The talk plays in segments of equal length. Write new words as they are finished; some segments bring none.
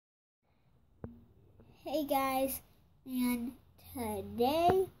Hey guys, and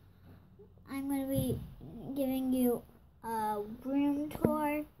today I'm going to be giving you a room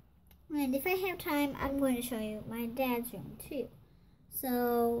tour, and if I have time I'm going to show you my dad's room too.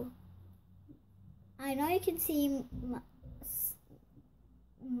 So I know you can see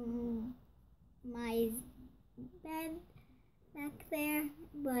my bed back there,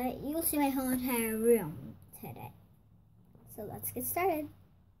 but you'll see my whole entire room today. So let's get started.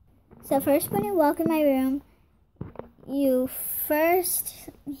 So first, when you walk in my room, here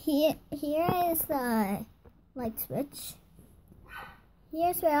is the light switch.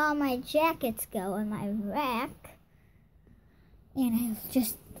 Here's where all my jackets go in my rack. And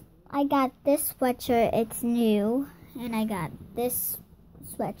I got this sweatshirt, it's new. And I got this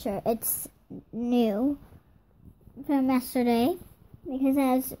sweatshirt, it's new from yesterday, because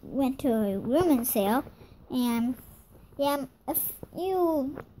I went to a women's sale. And yeah, if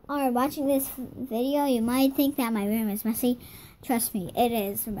you are watching this video, you might think that my room is messy. Trust me, it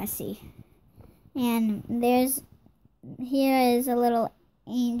is messy. And here is a little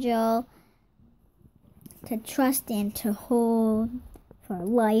angel to trust and to hold for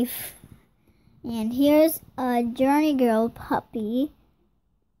life. And here's a Journey Girl puppy.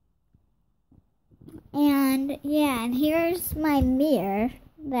 And yeah, and here's my mirror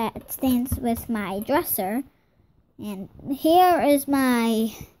that stands with my dresser. And here is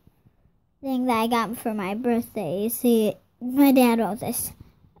my thing that I got for my birthday. See, my dad wrote this.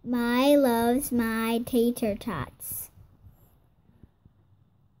 My loves my tater tots.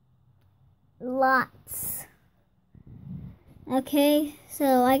 Lots. Okay,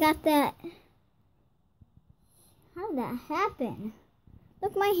 so I got that. How did that happen?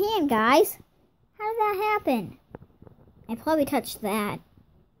 Look, my hand, guys. How did that happen? I probably touched that.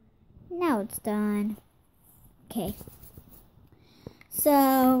 Now it's done. Okay.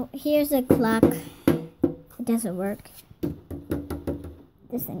 So here's a clock. It doesn't work.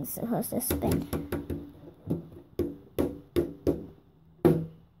 This thing's supposed to spin.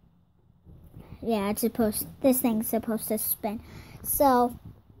 Yeah, this thing's supposed to spin. So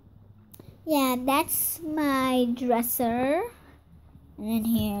yeah, that's my dresser. And then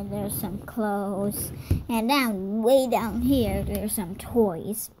here there's some clothes. And way down here there's some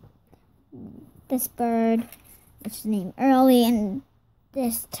toys. This bird, which is named Early, and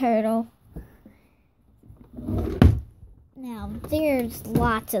this turtle. Now, there's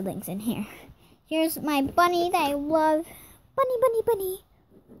lots of things in here. Here's my bunny that I love. Bunny, bunny, bunny.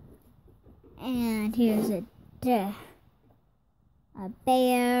 And here's a bear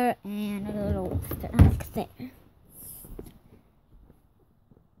and a little duck there.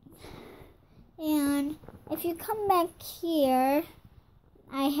 And if you come back here,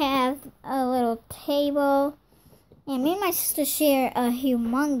 I have a little table. And me and my sister share a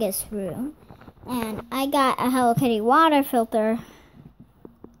humongous room. And I got a Hello Kitty water filter.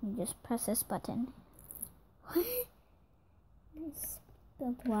 You just press this button. What? I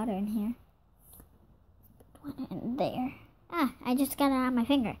spilled water in here. Water in there. Ah, I just got it on my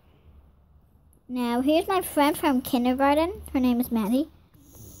finger. Now, here's my friend from kindergarten. Her name is Maddie.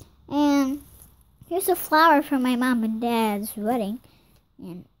 And here's a flower from my mom and dad's wedding.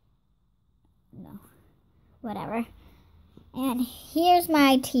 And no, whatever. And here's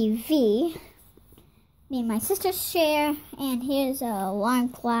my TV. Me and my sister share. And here's an alarm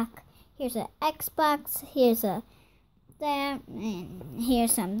clock. Here's an Xbox. Here's that. And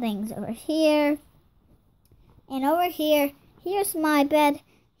here's some things over here. And over here, here's my bed.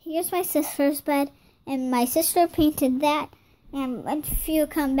 Here's my sister's bed. And my sister painted that. And if you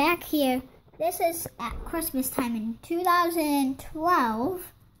come back here, this is at Christmas time in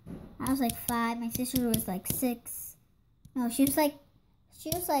 2012. I was like 5. My sister was like 6. No, she was like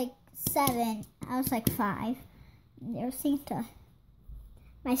 7. I was like 5. They were Santa.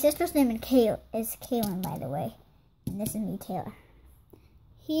 My sister's name is Kaylin, by the way. And this is me, Taylor.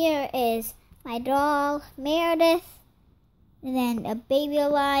 Here is my doll, Meredith. And then a baby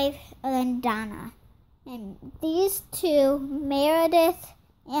alive. And then Donna. And these two, Meredith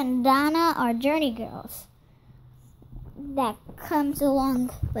and Donna, are Journey Girls. That comes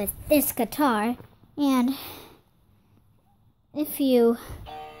along with this guitar. And if you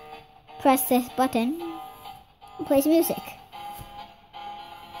press this button, it plays music.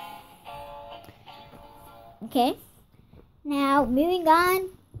 Okay. Now, moving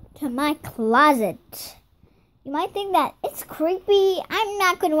on to my closet. You might think that it's creepy. I'm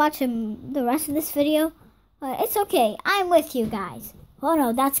not going to watch the rest of this video, but it's okay. I'm with you guys. Oh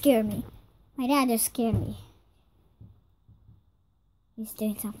no, that scared me. My dad just scared me. He's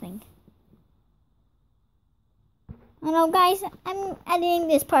doing something. Oh no, guys, I'm editing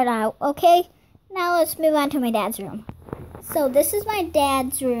this part out, okay? Now let's move on to my dad's room. So this is my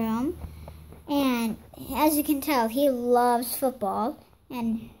dad's room, and as you can tell, he loves football,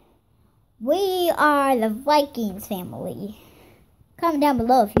 and we are the Vikings family. Comment down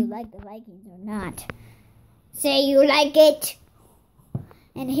below if you like the Vikings or not. Say you like it.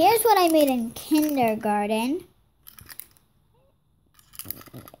 And here's what I made in kindergarten.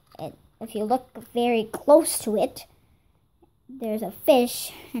 If you look very close to it, there's a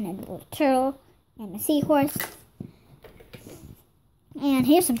fish and a little turtle and a seahorse. And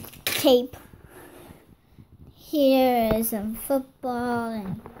here's some tape. Here is some football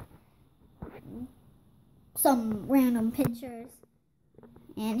and some random pictures.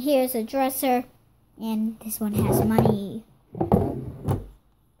 And here's a dresser. And this one has money.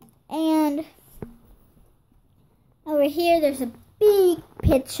 And over here there's a big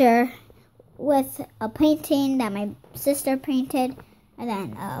picture with a painting that my sister painted, and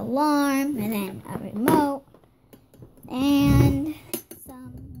then an alarm, and then a remote, and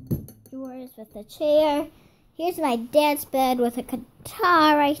some drawers with a chair. Here's my dad's bed with a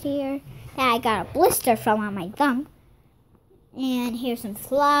guitar right here that I got a blister from on my thumb. And here's some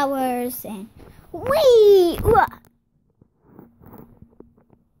flowers and whee!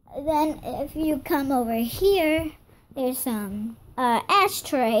 Then if you come over here, there's some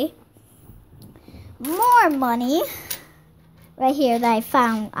ashtray. More money right here that I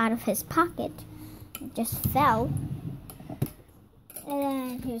found out of his pocket. It just fell. And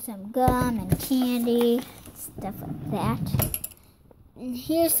then here's some gum and candy, stuff like that. And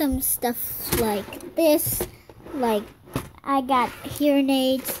here's some stuff like this. Like I got hearing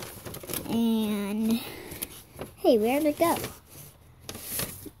aids and hey, where'd it go?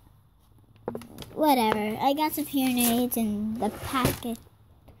 Whatever. I got some hearing aids and the packet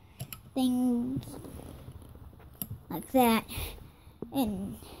things like that.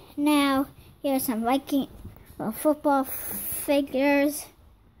 And now here's some Viking football figures.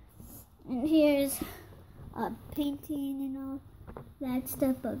 And here's a painting and all that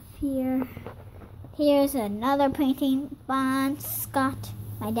stuff up here. Here's another painting, Bon Scott,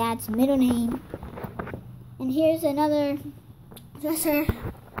 my dad's middle name. And here's another dresser.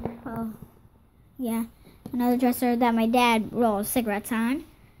 Oh, yeah, another dresser that my dad rolls cigarettes on.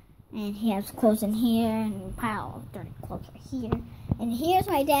 And he has clothes in here and a pile of dirty clothes right here. And here's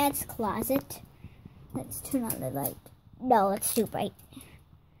my dad's closet. Let's turn on the light. No, it's too bright.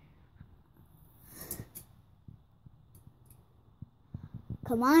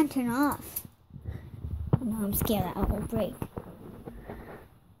 Come on, turn off. No, I'm scared that will break.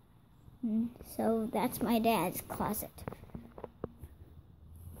 So that's my dad's closet.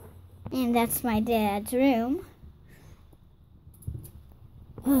 And that's my dad's room.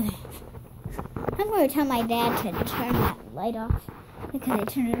 I'm going to tell my dad to turn that light off because I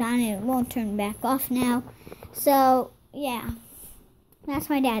turned it on and it won't turn back off now. So, yeah. That's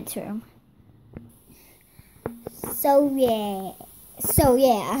my dad's room. So, yeah.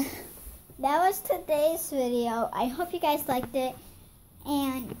 That was today's video. I hope you guys liked it.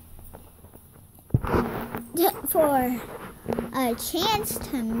 And for a chance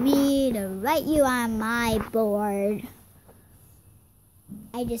to me to write you on my board,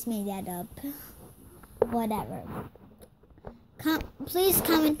 I just made that up. Whatever. Please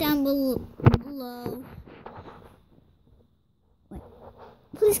comment down below.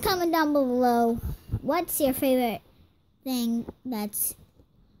 Please comment down below. What's your favorite thing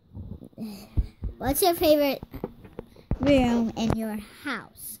what's your favorite room in your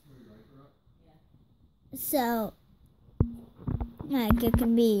house? So, like, it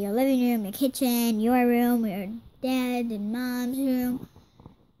can be your living room, your kitchen, your room, your dad and mom's room.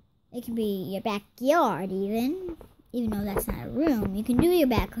 It can be your backyard even though that's not a room. You can do your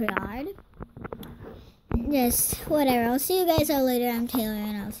backyard. Just whatever. I'll see you guys all later. I'm Taylor,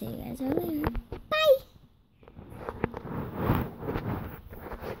 and I'll see you guys all later. Bye!